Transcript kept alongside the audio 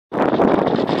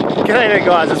G'day there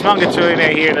guys, it's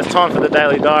Mungatillionaire here and it's time for the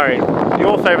Daily Diary.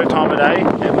 Your favourite time of day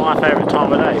and my favourite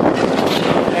time of day.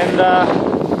 And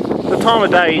the time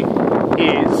of day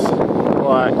is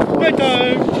like... Night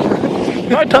time!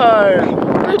 Night time!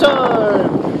 Night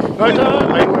time! Night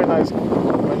time! Are you wearing those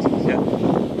lenses?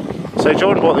 Yeah. So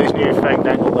Jordan bought these new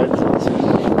Fandangle lenses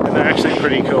and they're actually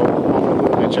pretty cool. I'm a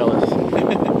little bit jealous.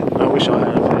 I wish I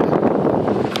had a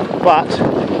pair. But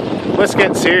let's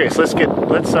get serious. Let's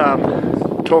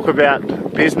talk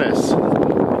about business.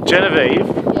 Genevieve,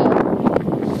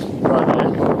 right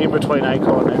there, in between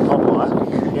Acorn and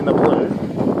Popeye, in the blue,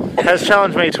 has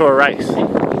challenged me to a race.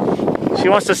 She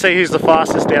wants to see who's the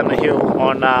fastest down the hill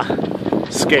on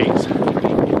skis.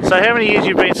 So how many years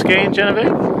you been skiing,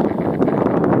 Genevieve?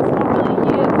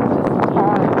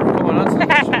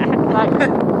 Like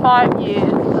 5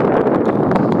 years.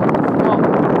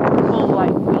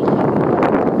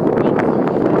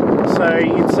 So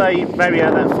you'd say maybe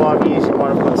out of that 5 years you might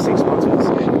have got 6 months with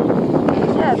skiing?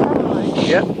 Yeah, probably.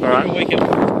 Yep,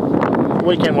 alright.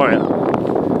 Weekend warrior.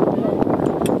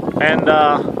 And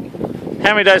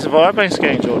how many days have I been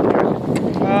skiing, Jordan?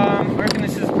 I reckon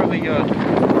this is probably your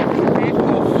 5th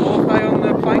or 4th day on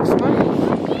the planks, mate?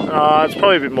 It's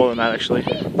probably a bit more than that actually.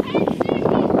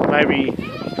 Maybe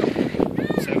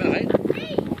 7,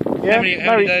 8? yeah.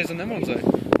 How many days on them ones though?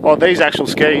 Oh, these actual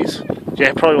skis.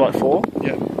 Yeah, probably like 4.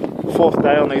 Yeah. 4th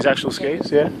day on these actual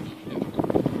skis, yeah.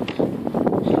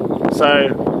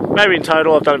 So maybe in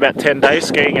total I've done about 10 days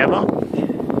skiing ever.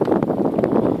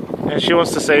 And she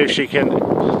wants to see if she can. Done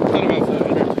about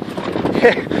 400.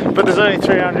 Yeah, but there's only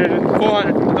 300.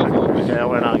 400. Not 400. Okay, I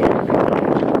won't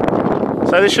argue.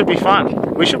 So this should be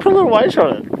fun. We should put a little wager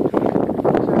on it.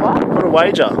 What? Put a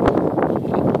wager.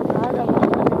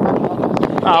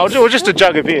 Or just a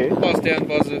jug of beer. Pass down,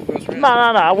 buzz the first round.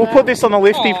 No. We'll put this on the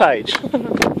Lifty page.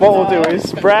 What we'll do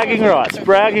is bragging rights.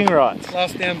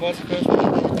 Last down, buzz the first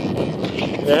round.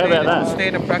 Yeah, how about that?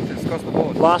 Standard practice across the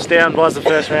board. Last down buys the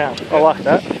first round. I like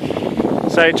that.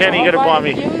 So Jenny, you got to buy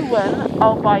me. If you win,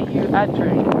 I'll buy you a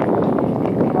drink.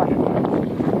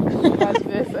 Vice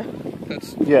versa.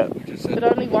 That's Yeah, But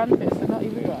only one person, not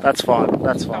everyone. that's fine.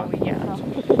 That's Oh fine. yeah.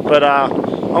 But I'm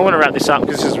going to wrap this up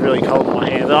because this is really cold in my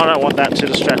hands. I don't want that to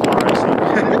distract my racing.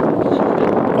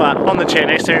 But on the chair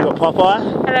next to me, we've got Popeye.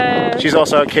 Hello. She's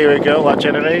also a Kiwi girl like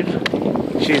Genevieve.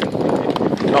 She's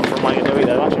not from Wanganui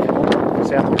though, aren't you?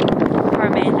 South.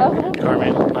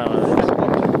 Coromandel. No.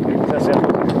 That's South.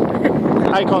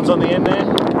 Acon's on the end there.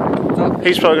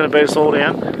 He's probably going to beat us all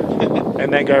down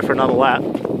and then go for another lap.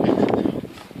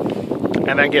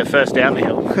 And then get first down the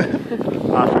hill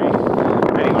after he.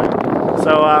 Anyway,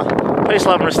 so peace,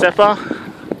 love, and Restepa.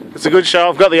 It's a good show.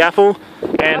 I've got the apple,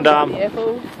 and The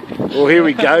apple. well, here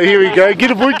we go.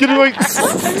 Get a boy.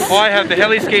 I have the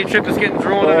heli ski trip that's getting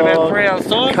drawn in about 3 hours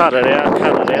time. Cut it out.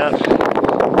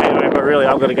 Anyway, but really,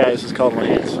 I've got to go. This is cold in my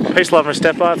hands. Peace, love, and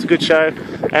Restepa. It's a good show,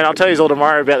 and I'll tell you all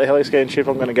tomorrow about the heli skiing trip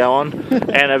I'm going to go on,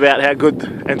 and about how good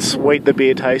and sweet the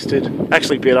beer tasted.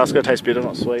 Actually, bitter. It's going to taste bitter,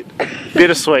 not sweet.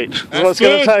 Bittersweet. That's what it's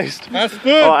going to taste.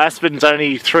 Aspen. Oh, Aspen's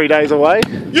only 3 days away.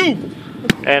 You.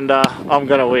 And I'm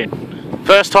going to win.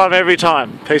 First time, every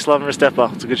time. Peace, love, and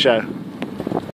Restepa. It's a good show.